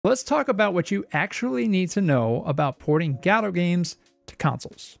Let's talk about what you actually need to know about porting Godot games to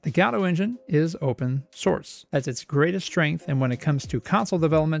consoles. The Godot engine is open source. That's its greatest strength, and when it comes to console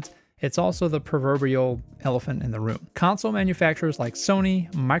development, it's also the proverbial elephant in the room. Console manufacturers like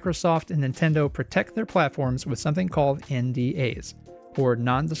Sony, Microsoft, and Nintendo protect their platforms with something called NDAs, or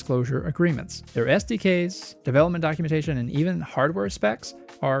non-disclosure agreements. Their SDKs, development documentation, and even hardware specs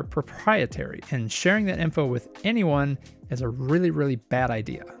are proprietary, and sharing that info with anyone is a really bad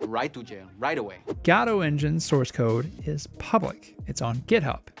idea. Right to jail, right away. Godot engine source code is public. It's on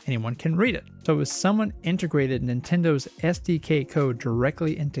GitHub. Anyone can read it. So if someone integrated Nintendo's SDK code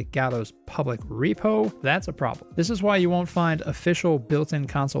directly into Godot's public repo, that's a problem. This is why you won't find official built-in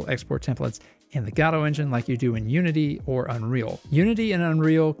console export templates in the Godot engine like you do in Unity or Unreal. Unity and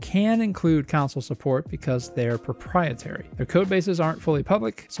Unreal can include console support because they're proprietary. Their code bases aren't fully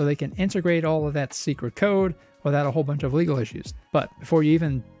public, so they can integrate all of that secret code without a whole bunch of legal issues. But before you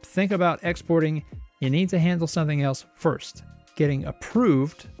even think about exporting, you need to handle something else first: getting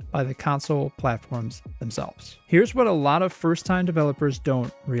approved by the console platforms themselves. Here's what a lot of first-time developers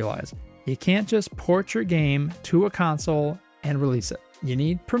don't realize. You can't just port your game to a console and release it. You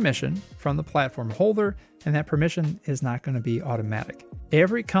need permission from the platform holder, and that permission is not going to be automatic.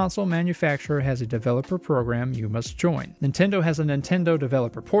 Every console manufacturer has a developer program you must join. Nintendo has a Nintendo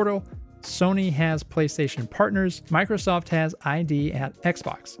Developer Portal, Sony has PlayStation Partners, Microsoft has ID at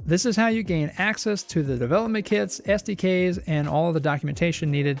Xbox. This is how you gain access to the development kits, SDKs, and all of the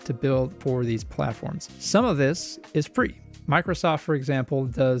documentation needed to build for these platforms. Some of this is free. Microsoft, for example,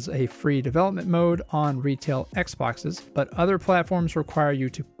 does a free development mode on retail Xboxes, but other platforms require you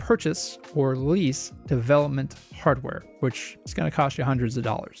to purchase or lease development hardware, which is going to cost you hundreds of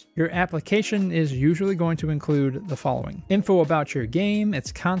dollars. Your application is usually going to include the following: info about your game,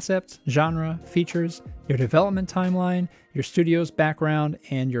 its concept, genre, features, your development timeline, your studio's background,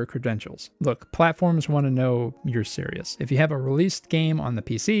 and your credentials. Look, platforms want to know you're serious. If you have a released game on the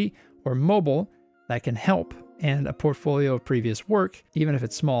PC or mobile, that can help. And a portfolio of previous work, even if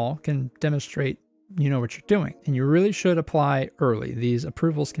it's small, can demonstrate you know what you're doing. And you really should apply early. These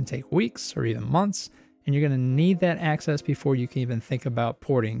approvals can take weeks or even months, and you're going to need that access before you can even think about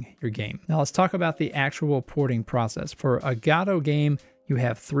porting your game. Now let's talk about the actual porting process. For a Godot game, you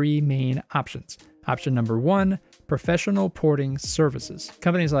have three main options. Option number one, professional porting services.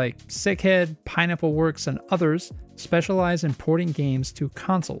 Companies like Sickhead, Pineapple Works, and others specialize in porting games to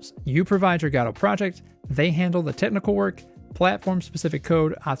consoles. You provide your Godot project, they handle the technical work, platform-specific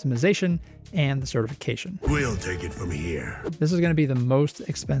code optimization, and the certification. We'll take it from here. This is going to be the most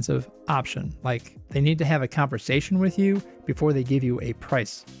expensive option. Like, they need to have a conversation with you before they give you a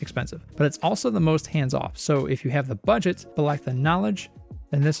price expensive. But it's also the most hands-off. So if you have the budget but lack the knowledge,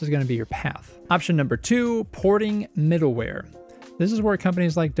 then this is going to be your path. Option number two, porting middleware. This is where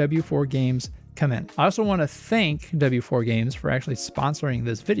companies like W4 Games come in. I also want to thank W4 Games for actually sponsoring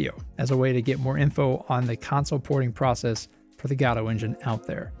this video as a way to get more info on the console porting process for the Godot engine out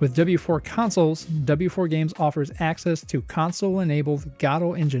there. With W4 consoles, W4 Games offers access to console-enabled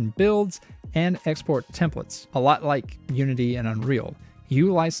Godot engine builds and export templates, a lot like Unity and Unreal.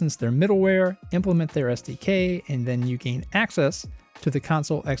 You license their middleware, implement their SDK, and then you gain access to the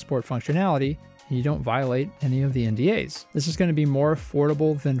console export functionality, and you don't violate any of the NDAs. This is going to be more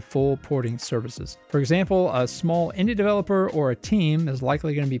affordable than full porting services. For example, a small indie developer or a team is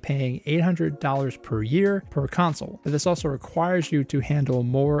likely going to be paying $800 per year per console, but this also requires you to handle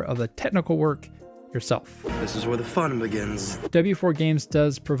more of the technical work yourself. This is where the fun begins. W4 Games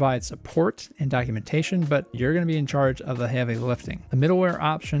does provide support and documentation, but you're going to be in charge of the heavy lifting. The middleware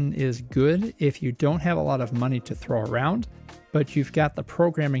option is good if you don't have a lot of money to throw around, but you've got the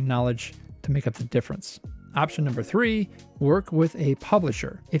programming knowledge to make up the difference. Option number three, work with a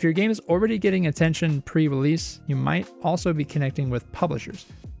publisher. If your game is already getting attention pre-release, you might also be connecting with publishers.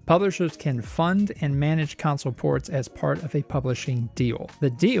 Publishers can fund and manage console ports as part of a publishing deal.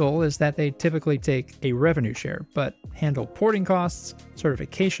 The deal is that they typically take a revenue share, but handle porting costs,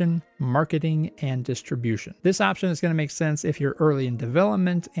 certification, marketing, and distribution. This option is going to make sense if you're early in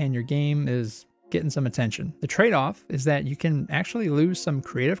development and your game is getting some attention. The trade-off is that you can actually lose some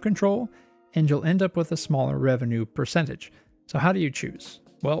creative control and you'll end up with a smaller revenue percentage. So how do you choose?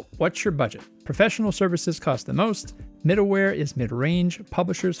 Well, what's your budget? Professional services cost the most, middleware is mid-range,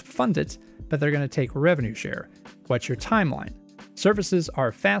 publishers fund it, but they're going to take revenue share. What's your timeline? Services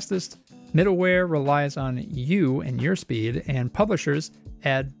are fastest, middleware relies on you and your speed, and publishers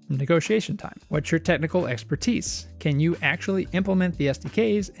add negotiation time. What's your technical expertise? Can you actually implement the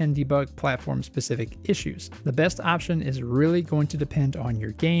SDKs and debug platform-specific issues? The best option is really going to depend on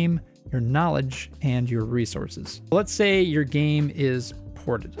your game, your knowledge, and your resources. Let's say your game is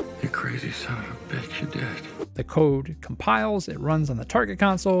ported. You crazy son of a bitch, you did. The code compiles, it runs on the target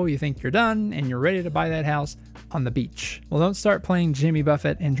console, you think you're done, and you're ready to buy that house on the beach. Well, don't start playing Jimmy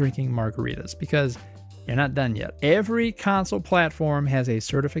Buffett and drinking margaritas, because you're not done yet. Every console platform has a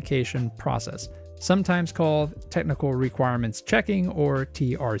certification process, sometimes called Technical Requirements Checking, or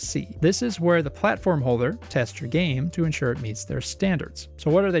TRC. This is where the platform holder tests your game to ensure it meets their standards.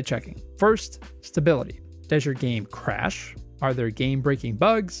 So what are they checking? First, stability. Does your game crash? Are there game-breaking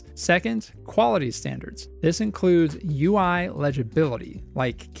bugs? Second, quality standards. This includes UI legibility,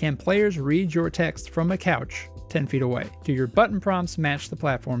 like can players read your text from a couch 10 feet away? Do your button prompts match the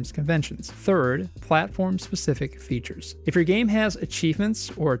platform's conventions? Third, platform-specific features. If your game has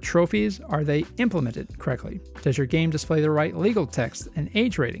achievements or trophies, are they implemented correctly? Does your game display the right legal text and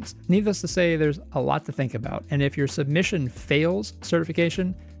age ratings? Needless to say, there's a lot to think about, and if your submission fails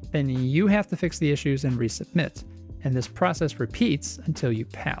certification, then you have to fix the issues and resubmit. And this process repeats until you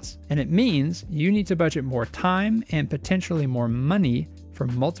pass. And it means you need to budget more time and potentially more money for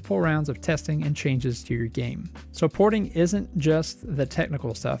multiple rounds of testing and changes to your game. So porting isn't just the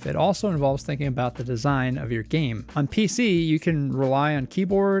technical stuff, it also involves thinking about the design of your game. On PC, you can rely on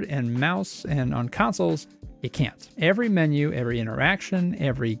keyboard and mouse, and on consoles, you can't. Every menu, every interaction,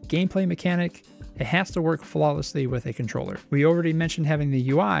 every gameplay mechanic, it has to work flawlessly with a controller. We already mentioned having the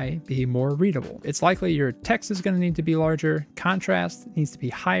UI be more readable. It's likely your text is going to need to be larger, contrast needs to be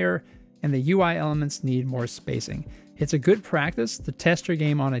higher, and the UI elements need more spacing. It's a good practice to test your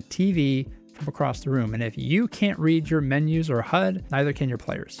game on a TV from across the room, and if you can't read your menus or HUD, neither can your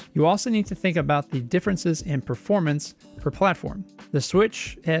players. You also need to think about the differences in performance per platform. The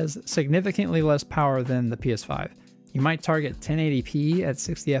Switch has significantly less power than the PS5. You might target 1080p at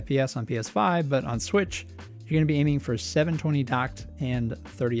 60 FPS on PS5, but on Switch, you're going to be aiming for 720 docked and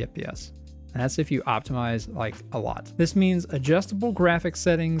 30 FPS. And that's if you optimize like a lot. This means adjustable graphics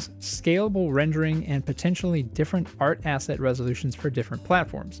settings, scalable rendering, and potentially different art asset resolutions for different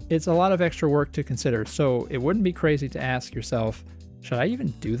platforms. It's a lot of extra work to consider, so it wouldn't be crazy to ask yourself, should I even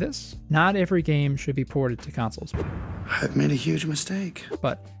do this? Not every game should be ported to consoles. I've made a huge mistake.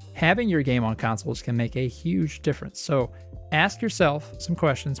 But having your game on consoles can make a huge difference. So ask yourself some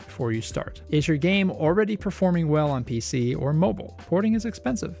questions before you start. Is your game already performing well on PC or mobile? Porting is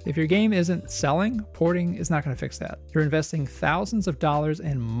expensive. If your game isn't selling, porting is not going to fix that. You're investing thousands of dollars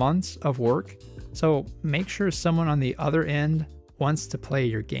and months of work, so make sure someone on the other end wants to play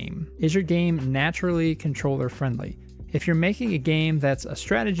your game. Is your game naturally controller friendly? If you're making a game that's a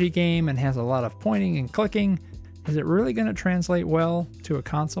strategy game and has a lot of pointing and clicking, is it really going to translate well to a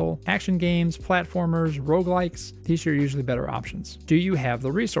console? Action games, platformers, roguelikes, these are usually better options. Do you have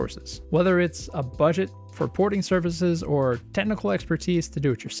the resources? Whether it's a budget for porting services or technical expertise to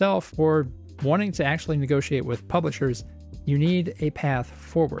do it yourself, or wanting to actually negotiate with publishers, you need a path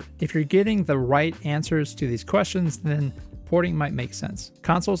forward. If you're getting the right answers to these questions, then porting might make sense.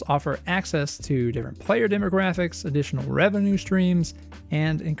 Consoles offer access to different player demographics, additional revenue streams,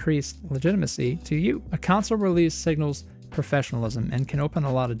 and increased legitimacy to you. A console release signals professionalism and can open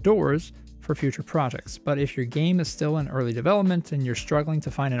a lot of doors for future projects. But if your game is still in early development and you're struggling to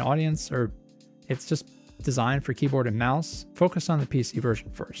find an audience, or it's just designed for keyboard and mouse, focus on the PC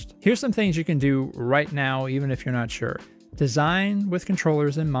version first. Here's some things you can do right now, even if you're not sure. Design with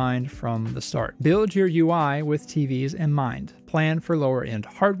controllers in mind from the start. Build your UI with TVs in mind. Plan for lower end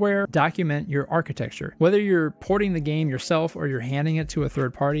hardware. Document your architecture. Whether you're porting the game yourself or you're handing it to a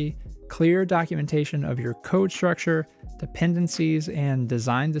third party, clear documentation of your code structure, dependencies, and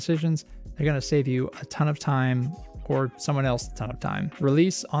design decisions are going to save you a ton of time, or someone else a ton of time.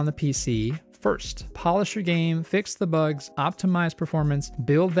 Release on the PC first. Polish your game, fix the bugs, optimize performance,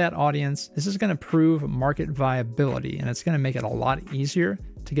 build that audience. This is going to prove market viability, and it's going to make it a lot easier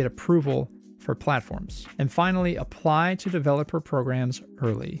to get approval for platforms. And finally, apply to developer programs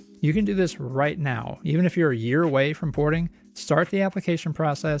early. You can do this right now. Even if you're a year away from porting, start the application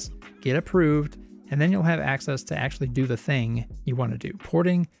process, get approved, and then you'll have access to actually do the thing you want to do.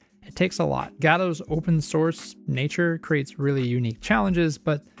 Porting, it takes a lot. Godot's open source nature creates really unique challenges,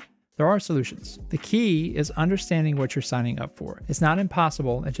 but there are solutions. The key is understanding what you're signing up for. It's not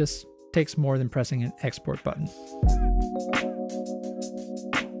impossible, it just takes more than pressing an export button.